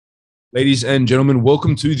Ladies and gentlemen,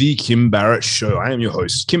 welcome to the Kim Barrett Show. I am your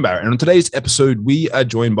host, Kim Barrett, and on today's episode, we are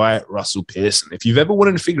joined by Russell Pearson. If you've ever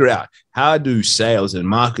wanted to figure out how do sales and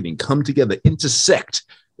marketing come together, intersect,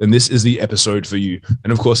 then this is the episode for you.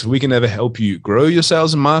 And of course, if we can ever help you grow your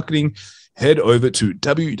sales and marketing, head over to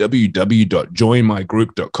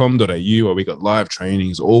www.joinmygroup.com.au where we got live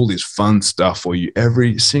trainings, all this fun stuff for you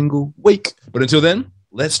every single week. But until then,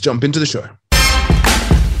 let's jump into the show.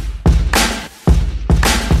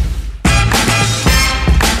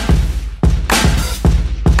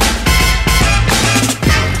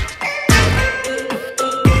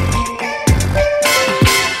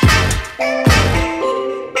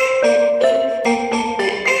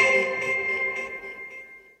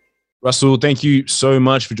 Russell, thank you so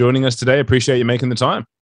much for joining us today. Appreciate you making the time.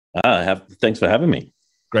 Thanks for having me.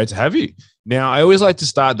 Great to have you. Now, I always like to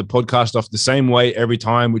start the podcast off the same way every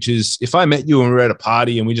time, which is if I met you and we were at a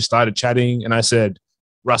party and we just started chatting and I said,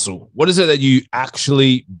 Russell, what is it that you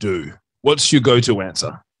actually do? What's your go-to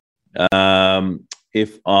answer?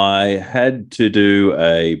 If I had to do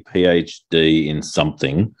a PhD in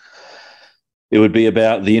something, it would be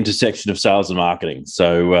about the intersection of sales and marketing.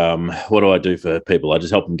 So what do I do for people? I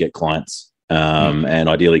just help them get clients and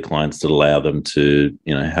ideally clients that allow them to,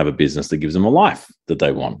 have a business that gives them a life that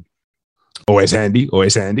they want. Always handy,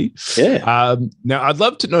 always handy. Yeah. Now, I'd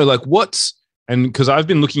love to know because I've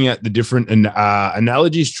been looking at the different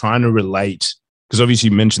analogies trying to relate, because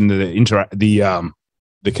obviously you mentioned the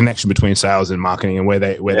connection between sales and marketing and where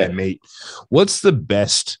they meet. What's the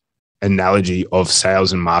best analogy of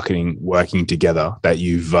sales and marketing working together that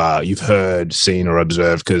you've heard, seen, or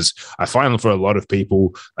observed? Because I find for a lot of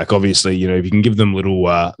people, like obviously, if you can give them little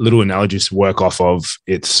analogies to work off of,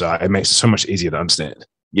 it makes it so much easier to understand.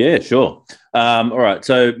 Yeah, sure. All right.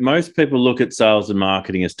 So most people look at sales and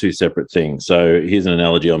marketing as two separate things. So here's an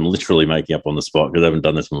analogy I'm literally making up on the spot because I haven't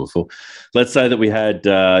done this one before. Let's say that we had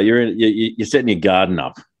you're setting your garden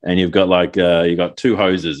up. And you've got you got two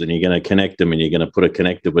hoses and you're going to connect them and you're going to put a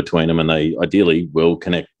connector between them and they ideally will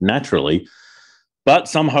connect naturally. But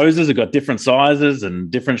some hoses have got different sizes and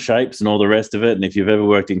different shapes and all the rest of it. And if you've ever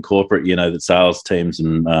worked in corporate, you know that sales teams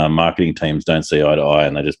and marketing teams don't see eye to eye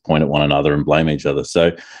and they just point at one another and blame each other.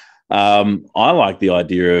 So I like the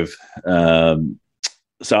idea of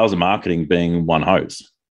sales and marketing being one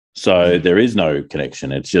hose. So there is no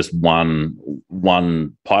connection. It's just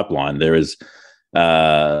one pipeline. There is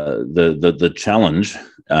the challenge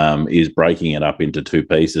is breaking it up into two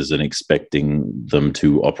pieces and expecting them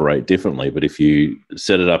to operate differently. But if you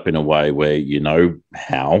set it up in a way where you know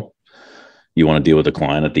how you want to deal with the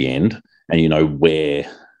client at the end and you know where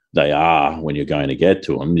they are when you're going to get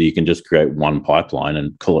to them, you can just create one pipeline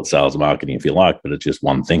and call it sales and marketing if you like, but it's just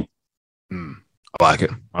one thing. I like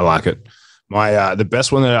it. My the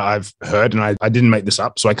best one that I've heard, and I didn't make this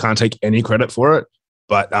up, so I can't take any credit for it,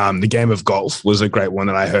 but the game of golf was a great one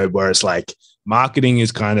that I heard, where it's like marketing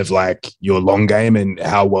is kind of like your long game and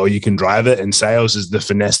how well you can drive it, and sales is the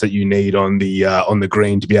finesse that you need on the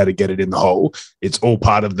green to be able to get it in the hole. It's all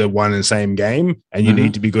part of the one and same game, and you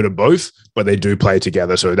need to be good at both, but they do play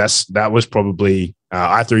together. So that was probably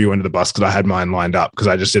I threw you under the bus because I had mine lined up because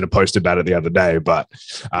I just did a post about it the other day. But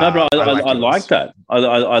no, bro, I like that.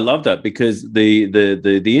 I love that because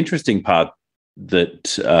the interesting part that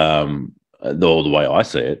the way I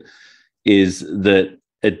see it is that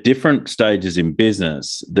at different stages in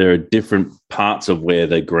business, there are different parts of where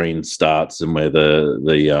the green starts and where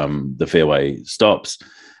the fairway stops.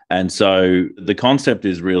 And so the concept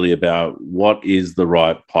is really about what is the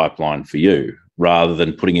right pipeline for you, rather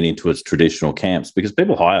than putting it into its traditional camps, because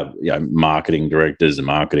people hire marketing directors and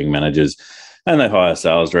marketing managers, and they hire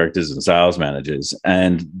sales directors and sales managers,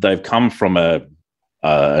 and they've come from an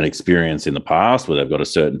experience in the past where they've got a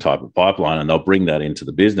certain type of pipeline and they'll bring that into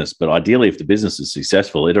the business. But ideally, if the business is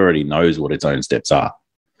successful, it already knows what its own steps are.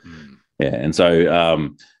 Yeah. And so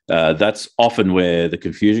that's often where the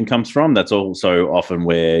confusion comes from. That's also often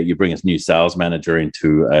where you bring a new sales manager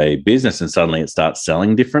into a business and suddenly it starts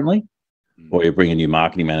selling differently, or you bring a new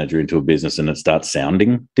marketing manager into a business and it starts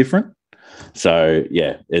sounding different. So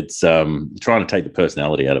yeah, it's trying to take the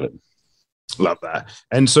personality out of it. Love that.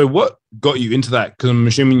 And so what got you into that? Because I'm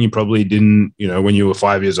assuming you probably didn't, when you were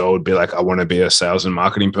 5 years old, be like, I want to be a sales and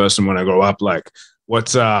marketing person when I grow up. Like,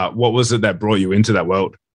 what was it that brought you into that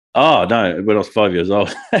world? Oh, no, when I was 5 years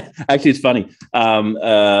old. Actually, it's funny.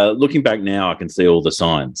 Looking back now, I can see all the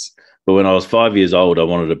signs. But when I was 5 years old, I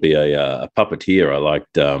wanted to be a puppeteer. I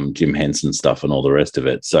liked Jim Henson stuff and all the rest of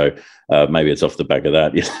it. So maybe it's off the back of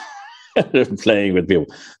that, playing with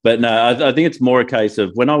people. But no, I think it's more a case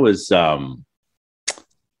of when I was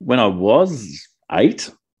 8,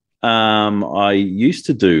 I used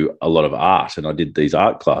to do a lot of art, and I did these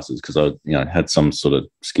art classes because I had some sort of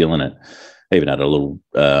skill in it. I even had a little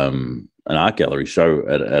an art gallery show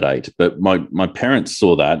at 8. But my parents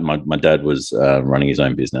saw that. And my dad was running his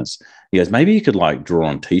own business. He goes, maybe you could like draw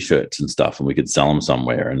on T-shirts and stuff, and we could sell them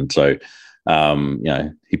somewhere. And so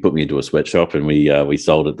he put me into a sweatshop, and we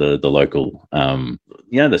sold at the local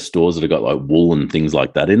the stores that have got like wool and things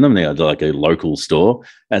like that in them. They're like a local store,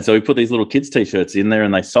 and so we put these little kids T-shirts in there,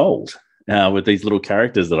 and they sold with these little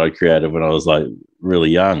characters that I created when I was like really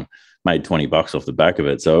young. Made $20 off the back of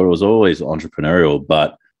it, so it was always entrepreneurial.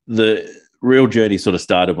 But the real journey sort of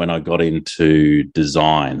started when I got into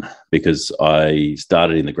design, because I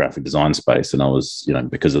started in the graphic design space, and I was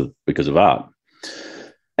because of art.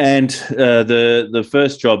 And the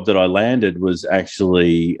first job that I landed was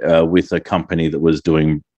actually with a company that was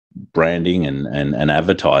doing branding and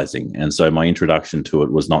advertising. And so my introduction to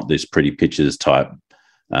it was not this pretty pictures type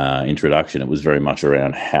introduction. It was very much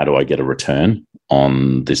around, how do I get a return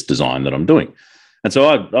on this design that I'm doing? And so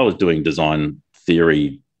I was doing design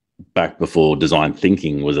theory back before design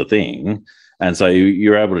thinking was a thing. And so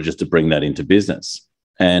you're able to bring that into business.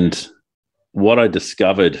 And what I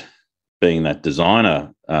discovered, being that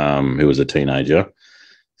designer who was a teenager,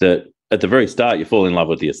 that at the very start you fall in love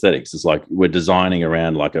with the aesthetics. It's like we're designing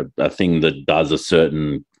around like a thing that does a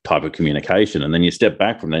certain type of communication, and then you step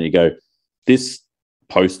back from that and you go, this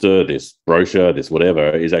poster, this brochure, this whatever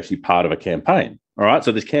is actually part of a campaign. All right,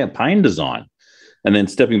 so this campaign design, and then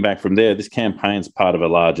stepping back from there, this campaign's part of a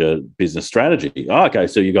larger business strategy. Oh, okay,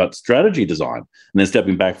 so you got strategy design, and then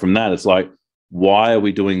stepping back from that, it's like, why are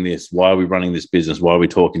we doing this? Why are we running this business? Why are we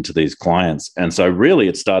talking to these clients? And so really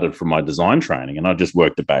it started from my design training, and I just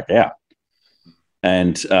worked it back out.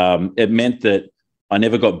 And it meant that I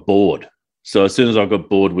never got bored. So as soon as I got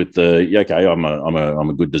bored with I'm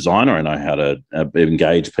a good designer, I know how to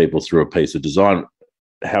engage people through a piece of design,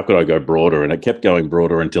 how could I go broader? And it kept going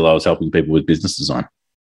broader until I was helping people with business design.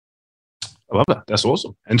 I love that. That's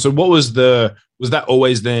awesome. And so was that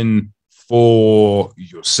always then for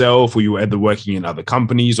yourself, or you were ever working in other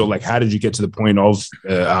companies, or like how did you get to the point of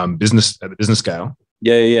business at the business scale?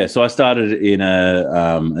 Yeah. So I started in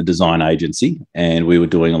a design agency, and we were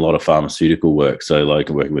doing a lot of pharmaceutical work. So like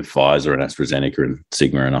working with Pfizer and AstraZeneca and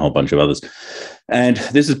Sigma and a whole bunch of others. And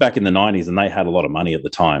this is back in the 90s, and they had a lot of money at the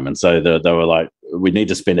time. And so they were like, we need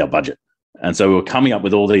to spend our budget. And so we were coming up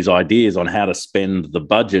with all these ideas on how to spend the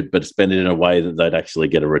budget, but spend it in a way that they'd actually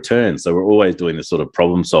get a return. So we're always doing this sort of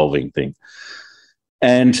problem solving thing.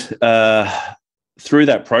 And through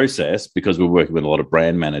that process, because we're working with a lot of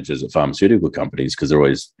brand managers at pharmaceutical companies, because they're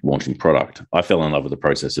always launching product, I fell in love with the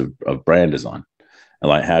process of brand design. And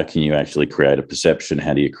like, how can you actually create a perception?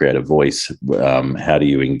 How do you create a voice? How do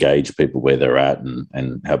you engage people where they're at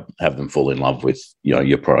and have them fall in love with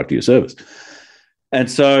your product or your service? And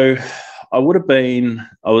so I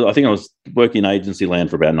think I was working in agency land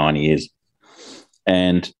for about 9 years,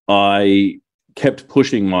 and I kept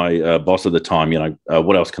pushing my boss at the time,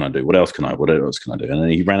 what else can I do? What else can I do? And then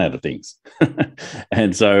he ran out of things.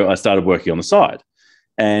 And so I started working on the side.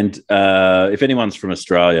 And if anyone's from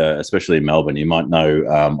Australia, especially in Melbourne, you might know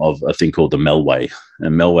of a thing called the Melway.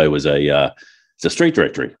 And Melway was it's a street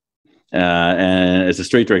directory. And it's a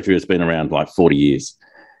street directory that's been around like 40 years.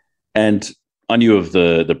 And I knew of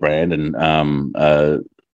the brand, and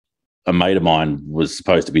a mate of mine was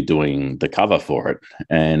supposed to be doing the cover for it,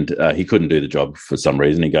 and he couldn't do the job for some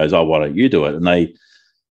reason. He goes, "Oh, why don't you do it?" And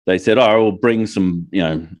they said, "Oh, we'll bring some,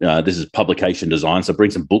 this is publication design, so bring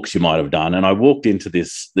some books you might have done." And I walked into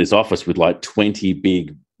this office with like 20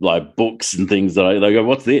 big like books and things they go,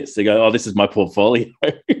 "What's this?" They go, "Oh, this is my portfolio."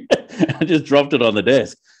 I just dropped it on the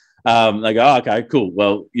desk. They go, "Oh, okay, cool.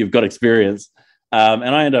 Well, you've got experience." And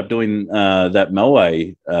I ended up doing that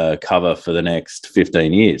Melway cover for the next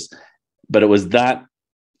 15 years. But it was that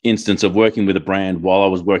instance of working with a brand while I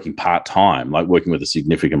was working part-time, like working with a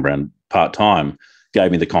significant brand part-time,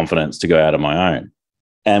 gave me the confidence to go out on my own.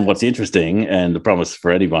 And what's interesting, and the promise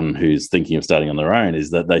for anyone who's thinking of starting on their own,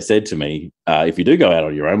 is that they said to me, if you do go out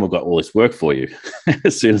on your own, we've got all this work for you.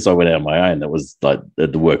 As soon as I went out on my own, that was like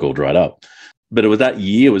the work all dried up. But it was that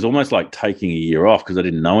year, it was almost like taking a year off because I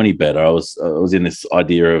didn't know any better. I was in this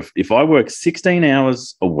idea of, if I work 16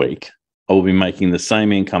 hours a week, I will be making the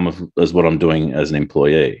same income as what I'm doing as an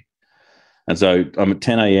employee. And so I'm at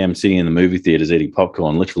 10 a.m. sitting in the movie theaters eating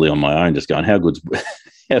popcorn, literally on my own, just going, how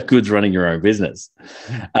good's running your own business?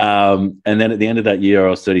 And then at the end of that year,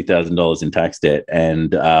 I was $30,000 in tax debt.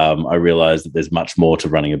 And I realized that there's much more to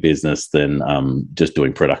running a business than just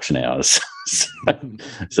doing production hours.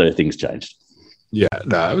 So things changed. Yeah,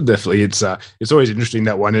 no, definitely. It's always interesting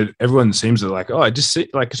that one. Everyone seems to like, oh, it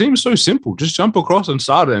seems so simple. Just jump across and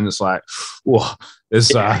start it, and it's like, whoa,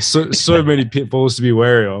 there's so many pitfalls to be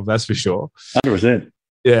wary of. That's for sure. 100%.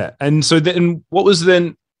 Yeah, and so then, what was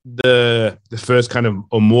then the first kind of,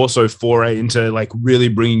 or more so, foray into like really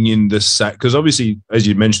bringing in this? Because obviously, as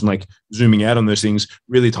you mentioned, like zooming out on those things,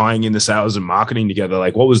 really tying in the sales and marketing together.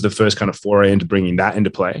 Like, what was the first kind of foray into bringing that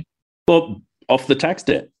into play? Well, off the tax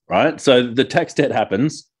debt, right? So the tax debt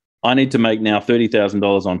happens. I need to make now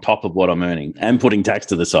 $30,000 on top of what I'm earning and putting tax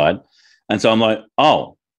to the side. And so I'm like,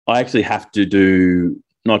 oh, I actually have to do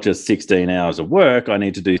not just 16 hours of work. I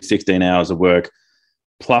need to do 16 hours of work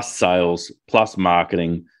plus sales, plus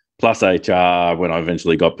marketing, plus HR when I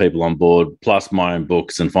eventually got people on board, plus my own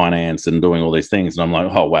books and finance and doing all these things. And I'm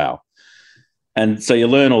like, oh, wow. And so you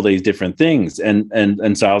learn all these different things, and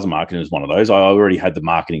sales and marketing is one of those. I already had the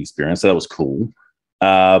marketing experience, so that was cool.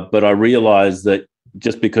 But I realized that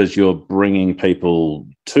just because you're bringing people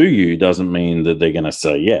to you doesn't mean that they're going to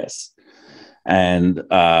say yes. And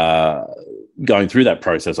going through that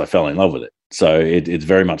process, I fell in love with it. So it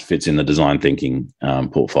very much fits in the design thinking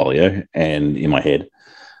portfolio and in my head.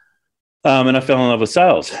 And I fell in love with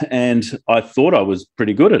sales, and I thought I was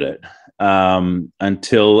pretty good at it.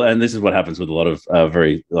 Until, and this is what happens with a lot of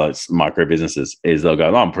very micro businesses, is they'll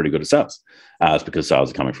go, oh, I'm pretty good at sales. It's because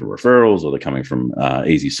sales are coming from referrals, or they're coming from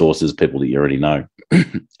easy sources, people that you already know.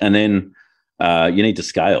 And then you need to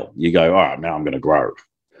scale. You go, all right, now I'm going to grow.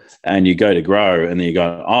 And you go to grow, and then you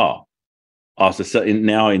go, so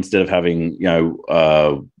now instead of having,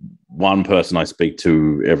 one person I speak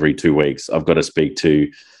to every 2 weeks, I've got to speak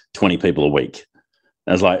to 20 people a week.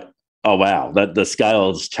 And it's like, oh, wow, that the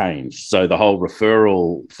scale's changed. So the whole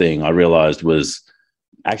referral thing I realized was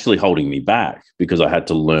actually holding me back, because I had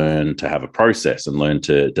to learn to have a process and learn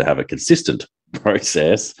to have a consistent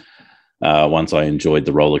process once I enjoyed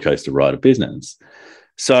the roller coaster ride of business.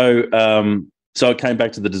 So I came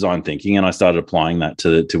back to the design thinking, and I started applying that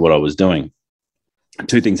to what I was doing.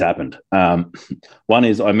 Two things happened. One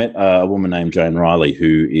is I met a woman named Jane Riley,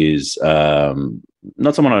 who is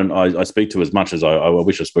not someone I speak to as much as I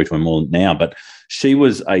wish I spoke to her more now, but she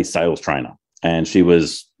was a sales trainer, and we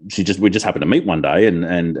just happened to meet one day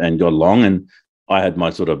and got along, and I had my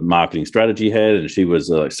sort of marketing strategy head, and she was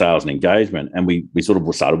sales and engagement, and we sort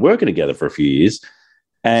of started working together for a few years.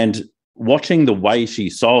 And watching the way she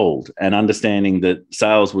sold and understanding that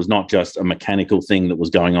sales was not just a mechanical thing that was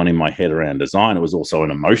going on in my head around design, it was also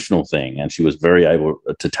an emotional thing, and she was very able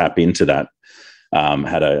to tap into that.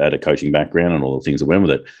 Had a coaching background and all the things that went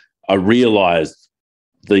with it. I realized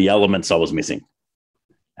the elements I was missing,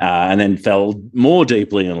 and then fell more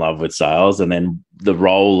deeply in love with sales, and then the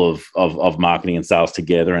role of marketing and sales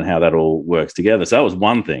together and how that all works together. So that was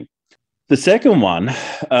one thing. The second one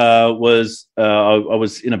was I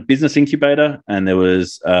was in a business incubator, and there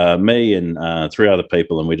was me and 3 other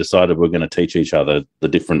people, and we decided we're going to teach each other the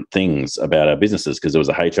different things about our businesses, because there was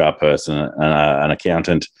a HR person, an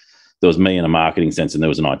accountant, there was me in a marketing sense, and there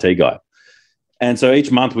was an IT guy. And so each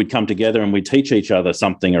month we'd come together and we'd teach each other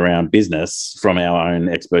something around business from our own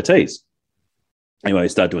expertise. Anyway, we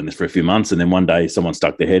started doing this for a few months, and then one day someone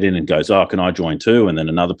stuck their head in and goes, oh, can I join too? And then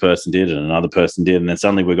another person did, and another person did. And then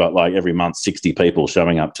suddenly we got like every month 60 people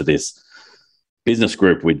showing up to this business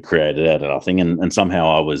group we'd created out of nothing. And somehow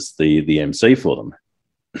I was the MC for them.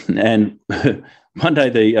 And one day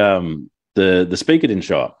the speaker didn't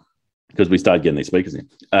show up, because we started getting these speakers in.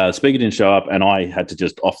 Speaker didn't show up, and I had to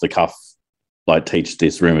just off the cuff teach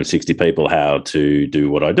this room of 60 people how to do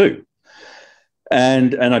what I do.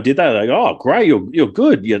 And I did that. They go, oh, great, you're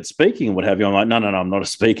good. You're speaking and what have you. I'm like, no, I'm not a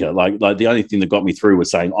speaker. Like the only thing that got me through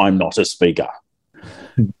was saying I'm not a speaker.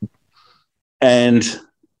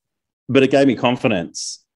 But it gave me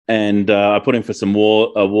confidence. And I put in for some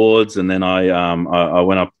more awards, and then I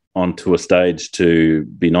went up onto a stage to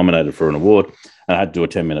be nominated for an award, and I had to do a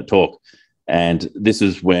 10-minute talk. And this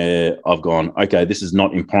is where I've gone, okay, this is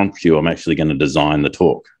not impromptu. I'm actually going to design the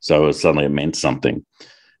talk. So suddenly it meant something.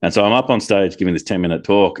 And so I'm up on stage giving this 10-minute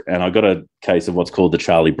talk, and I got a case of what's called the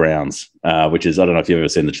Charlie Browns, which is, I don't know if you've ever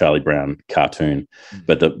seen the Charlie Brown cartoon,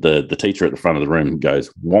 but the teacher at the front of the room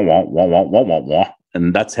goes, wah, wah, wah, wah, wah, wah, wah.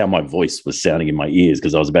 And that's how my voice was sounding in my ears,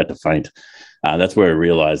 because I was about to faint. That's where I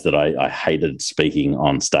realized that I hated speaking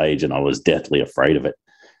on stage, and I was deathly afraid of it.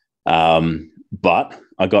 But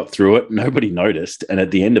I got through it. Nobody noticed. And at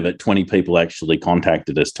the end of it, 20 people actually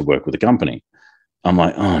contacted us to work with the company. I'm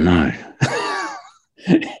like, oh, no.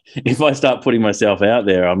 If I start putting myself out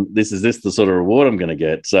there, this is the sort of reward I'm going to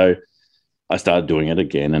get. So I started doing it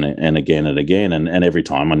again and again and again. And every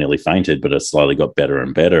time I nearly fainted, but it slowly got better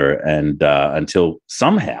and better. And until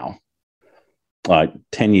somehow like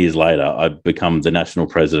 10 years later, I've become the national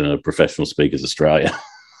president of Professional Speakers Australia.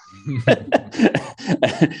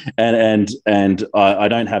 and I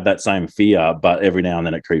don't have that same fear, but every now and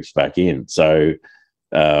then it creeps back in. So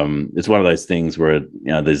it's one of those things where, you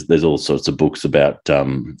know, there's all sorts of books about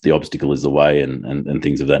the obstacle is the way and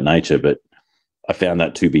things of that nature. But I found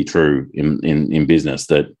that to be true in business,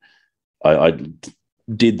 that I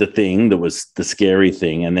did the thing that was the scary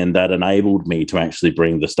thing, and then that enabled me to actually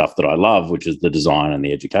bring the stuff that I love, which is the design and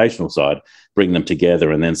the educational side, bring them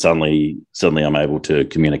together, and then suddenly I'm able to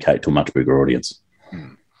communicate to a much bigger audience.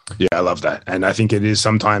 Yeah, I love that. And I think it is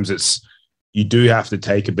sometimes you do have to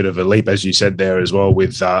take a bit of a leap, as you said there as well,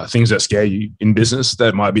 with things that scare you in business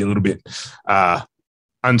that might be a little bit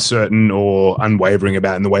uncertain or unwavering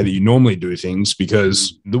about in the way that you normally do things,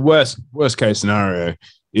 because the worst case scenario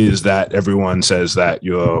is that everyone says that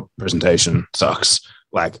your presentation sucks.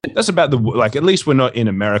 Like, that's about at least we're not in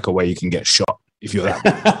America where you can get shot if you're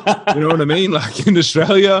that. You know what I mean? Like, in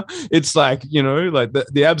Australia, it's like, you know, like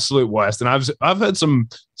the absolute worst. And I've heard some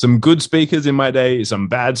good speakers in my day, some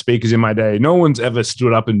bad speakers in my day. No one's ever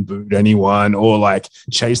stood up and booed anyone or like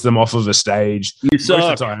chased them off of a stage. You suck. Most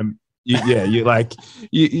of the time,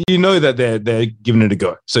 you know that they're giving it a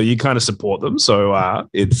go, so you kind of support them. So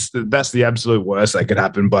that's the absolute worst that could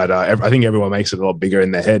happen. But I think everyone makes it a lot bigger in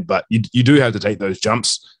their head. But you do have to take those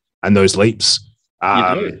jumps and those leaps.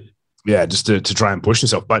 Yeah, just to try and push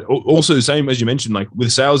yourself. But also, the same as you mentioned, like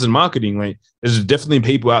with sales and marketing, like there's definitely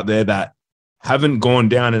people out there that haven't gone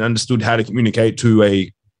down and understood how to communicate to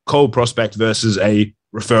a cold prospect versus a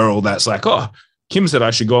referral. That's like, oh, Kim said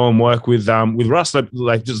I should go and work with Russ.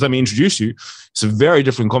 Like, just let me introduce you. It's a very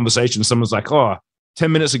different conversation. Someone's like, oh,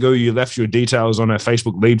 10 minutes ago you left your details on a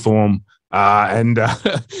Facebook lead form, and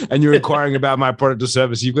you're inquiring about my product or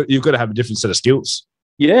service. You've got to have a different set of skills.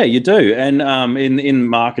 Yeah, you do. And in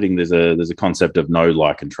marketing, there's a concept of know,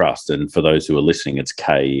 like, and trust. And for those who are listening, it's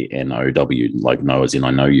KNOW, like know as in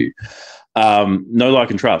I know you. Know,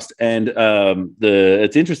 like, and trust. And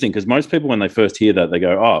it's interesting because most people, when they first hear that, they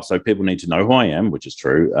go, oh, so people need to know who I am, which is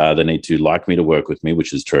true. They need to like me to work with me,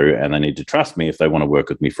 which is true. And they need to trust me if they want to work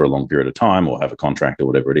with me for a long period of time or have a contract or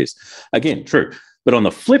whatever it is. Again, true. But on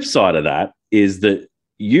the flip side of that is that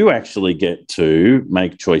you actually get to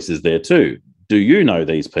make choices there too. Do you know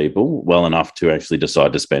these people well enough to actually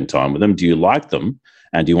decide to spend time with them? Do you like them?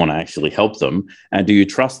 And do you want to actually help them? And do you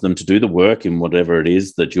trust them to do the work in whatever it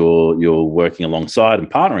is that you're working alongside and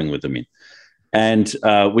partnering with them in? And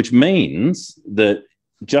which means that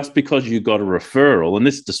just because you got a referral, and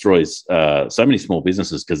this destroys so many small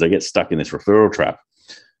businesses because they get stuck in this referral trap.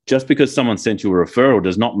 Just because someone sent you a referral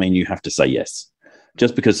does not mean you have to say yes.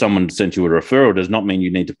 Just because someone sent you a referral does not mean you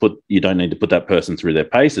don't need to put that person through their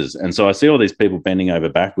paces. And so I see all these people bending over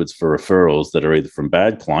backwards for referrals that are either from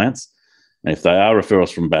bad clients. And if they are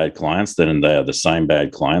referrals from bad clients, then they are the same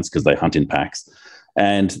bad clients because they hunt in packs.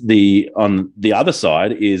 And on the other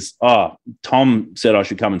side is, Tom said I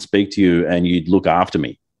should come and speak to you and you'd look after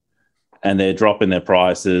me. And they're dropping their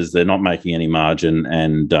prices. They're not making any margin.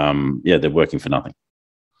 And they're working for nothing.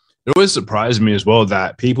 It always surprised me as well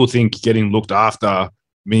that people think getting looked after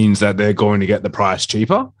means that they're going to get the price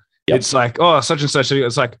cheaper. Yep. It's like, oh, such and such.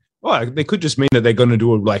 It's like, oh, they could just mean that they're going to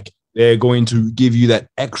do they're going to give you that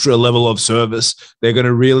extra level of service. They're going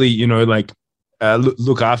to really,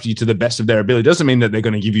 look after you to the best of their ability. It doesn't mean that they're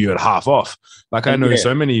going to give you it half off. Like, I know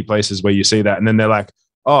so many places where you see that, and then they're like,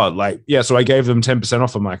 oh, so I gave them 10%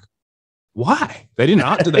 off. I'm like, why? They didn't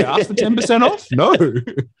ask. Did they ask for 10% off? No.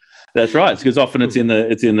 That's right. It's because often it's in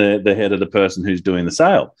the head of the person who's doing the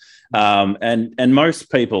sale. And most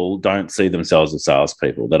people don't see themselves as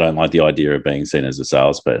salespeople. They don't like the idea of being seen as a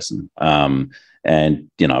salesperson. And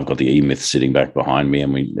I've got the E-Myth sitting back behind me,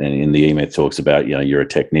 and in the E-Myth talks about, you're a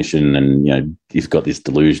technician, and you've got this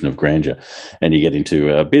delusion of grandeur, and you get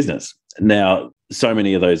into business. Now, so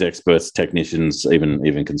many of those experts, technicians,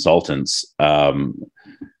 even consultants,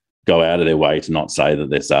 go out of their way to not say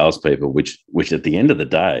that they're salespeople, which at the end of the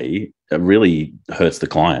day, it really hurts the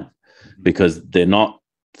client because they're not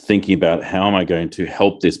thinking about how am I going to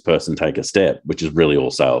help this person take a step, which is really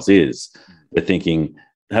all sales is. They're thinking,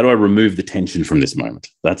 how do I remove the tension from this moment?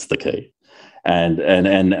 That's the key.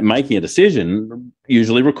 And making a decision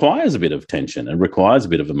usually requires a bit of tension and requires a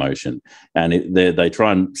bit of emotion. And they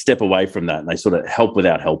try and step away from that, and they sort of help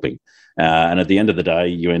without helping. And at the end of the day,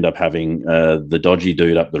 you end up having the dodgy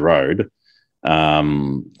dude up the road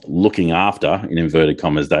looking after, in inverted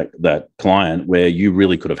commas, that client where you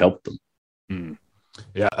really could have helped them. Mm.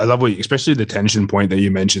 Yeah, I love especially the tension point that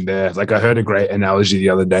you mentioned there. Like, I heard a great analogy the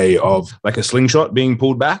other day of like a slingshot being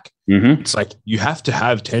pulled back. Mm-hmm. It's like you have to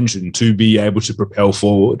have tension to be able to propel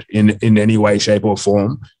forward in any way, shape, or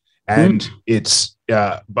form. And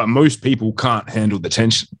but most people can't handle the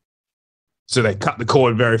tension. So they cut the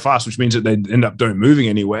cord very fast, which means that they end up don't moving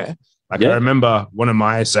anywhere. Like I remember one of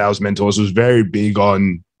my sales mentors was very big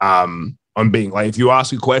on being like, if you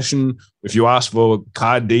ask a question, if you ask for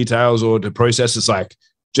card details or to process, it's like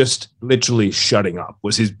just literally shutting up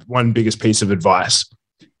was his one biggest piece of advice.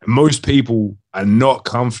 And most people are not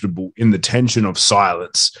comfortable in the tension of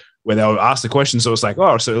silence where they'll ask the question. So it's like,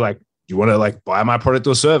 oh, so like, do you want to like buy my product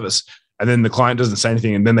or service? And then the client doesn't say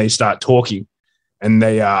anything, and then they start talking. And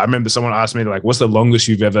I remember someone asked me like, what's the longest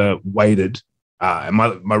you've ever waited? And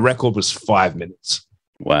my record was 5 minutes.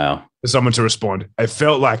 Wow. For someone to respond. I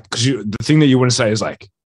felt like, because the thing that you want to say is like,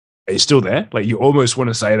 are you still there? Like you almost want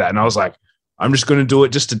to say that. And I was like, I'm just going to do it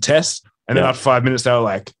just to test. And then after 5 minutes, they were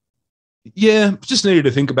like, yeah, just needed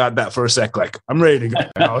to think about that for a sec. Like, I'm ready to go.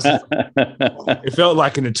 And it felt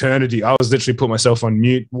like an eternity. I was literally put myself on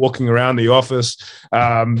mute, walking around the office,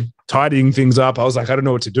 tidying things up. I was like, I don't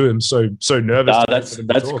know what to do. I'm so nervous.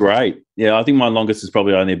 That's great. Yeah, I think my longest is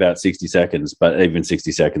probably only about 60 seconds, but even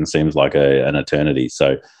 60 seconds seems like an eternity.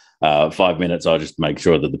 So 5 minutes, I'll just make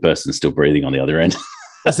sure that the person's still breathing on the other end.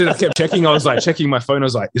 That's it. I kept checking. I was like checking my phone. I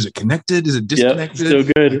was like, is it connected? Is it disconnected? Still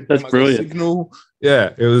good. That's brilliant. Signal.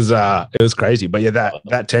 Yeah, it was crazy. But yeah,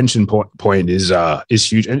 that tension point is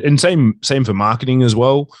huge. And same for marketing as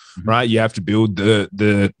well, right? You have to build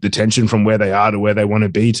the tension from where they are to where they want to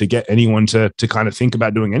be to get anyone to kind of think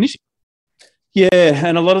about doing anything. Yeah,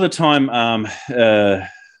 and a lot of the time, on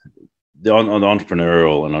the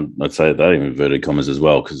entrepreneurial, and I'd say that in inverted commas as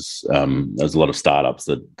well, because there's a lot of startups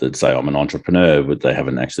that say I'm an entrepreneur, but they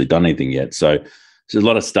haven't actually done anything yet. So a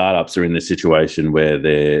lot of startups are in this situation where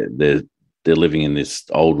they're living in this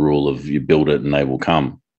old rule of you build it and they will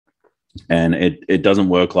come, and it doesn't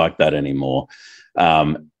work like that anymore.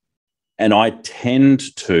 And I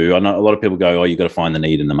tend to, I know a lot of people go, oh, you've got to find the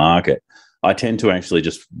need in the market. I tend to actually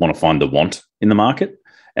just want to find the want in the market.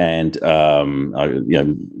 And get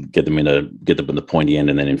them in the pointy end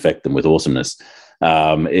and then infect them with awesomeness.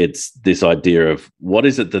 It's this idea of what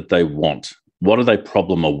is it that they want? What are they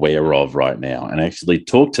problem aware of right now? And actually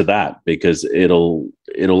talk to that, because it'll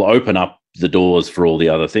open up the doors for all the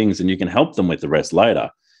other things, and you can help them with the rest later.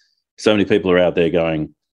 So many people are out there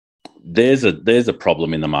going, there's a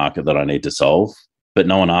problem in the market that I need to solve, but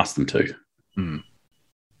no one asked them to.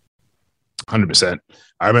 100%.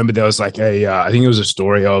 I remember there was like I think it was a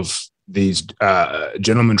story of these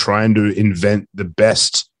gentlemen trying to invent the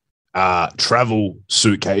best travel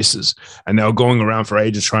suitcases, and they were going around for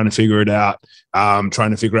ages trying to figure it out,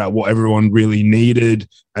 trying to figure out what everyone really needed.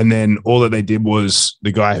 And then all that they did was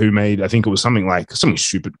the guy who made, I think it was something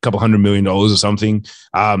stupid, $200 million or something.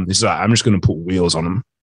 He's like, I'm just going to put wheels on them.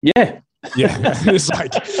 Yeah. Yeah, it's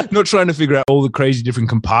like not trying to figure out all the crazy different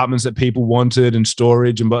compartments that people wanted and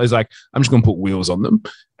storage, but it's like, I'm just going to put wheels on them,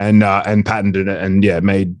 and patented it, and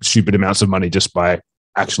made stupid amounts of money just by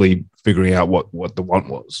actually figuring out what the want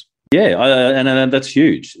was. Yeah, and that's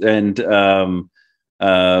huge. And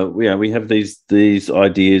we have these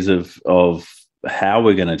ideas of how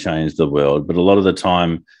we're going to change the world, but a lot of the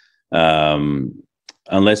time,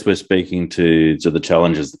 unless we're speaking to the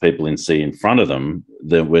challenges the people see in front of them,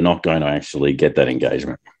 then we're not going to actually get that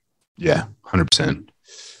engagement. Yeah, 100%.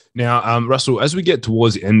 Now, Russell, as we get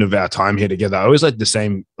towards the end of our time here together, I always like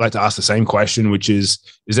to ask the same question, which is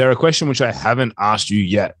there a question which I haven't asked you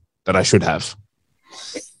yet that I should have?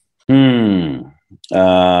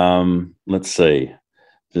 Let's see.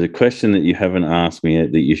 There's a question that you haven't asked me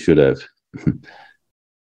yet that you should have.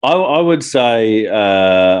 I would say,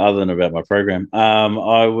 other than about my program,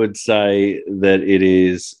 I would say that it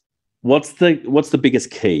is what's the biggest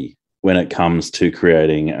key when it comes to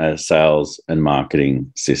creating a sales and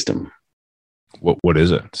marketing system? What is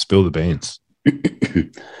it? Spill the beans.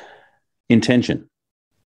 Intention.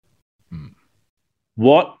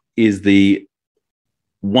 What is the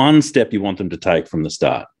one step you want them to take from the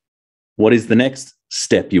start? What is the next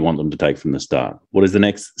step you want them to take from the start? What is the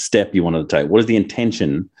next step you want them to take? What is the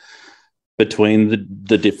intention between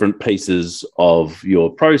the different pieces of your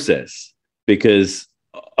process? Because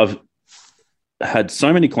I've had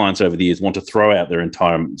so many clients over the years want to throw out their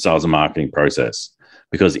entire sales and marketing process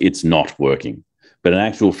because it's not working. But in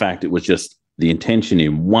actual fact, it was just the intention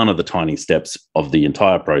in one of the tiny steps of the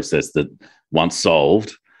entire process that once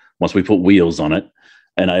solved, once we put wheels on it,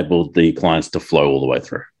 enabled the clients to flow all the way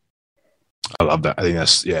through. I love that. I think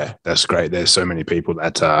that's great. There's so many people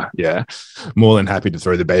that more than happy to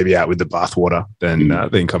throw the baby out with the bathwater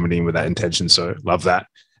than coming in with that intention. So love that.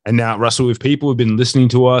 And now, Russell, if people have been listening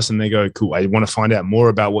to us and they go, cool, I want to find out more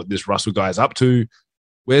about what this Russell guy is up to,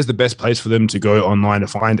 where's the best place for them to go online to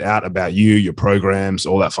find out about you, your programs,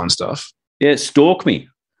 all that fun stuff? Yeah, stalk me.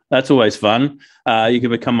 That's always fun. You can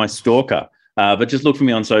become my stalker. But just look for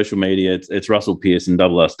me on social media. It's Russell Pearson,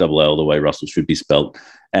 SSL, the way Russell should be spelt.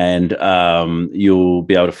 And you'll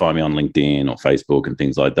be able to find me on LinkedIn or Facebook and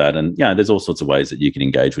things like that. And yeah, there's all sorts of ways that you can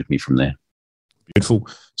engage with me from there. Beautiful.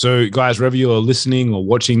 So, guys, wherever you're listening or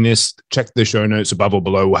watching this, check the show notes above or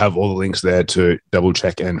below. We'll have all the links there to double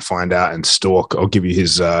check and find out and stalk. I'll give you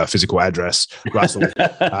his physical address, Russell.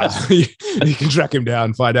 You can track him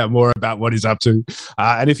down, find out more about what he's up to.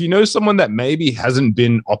 And if you know someone that maybe hasn't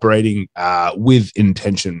been operating with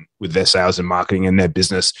intention with their sales and marketing and their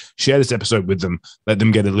business, share this episode with them. Let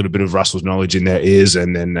them get a little bit of Russell's knowledge in their ears,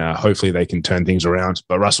 and then hopefully they can turn things around.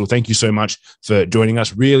 But Russell, thank you so much for joining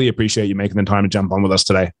us. Really appreciate you making the time to jump on with us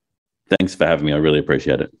today. Thanks for having me. I really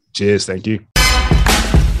appreciate it. Cheers. Thank you.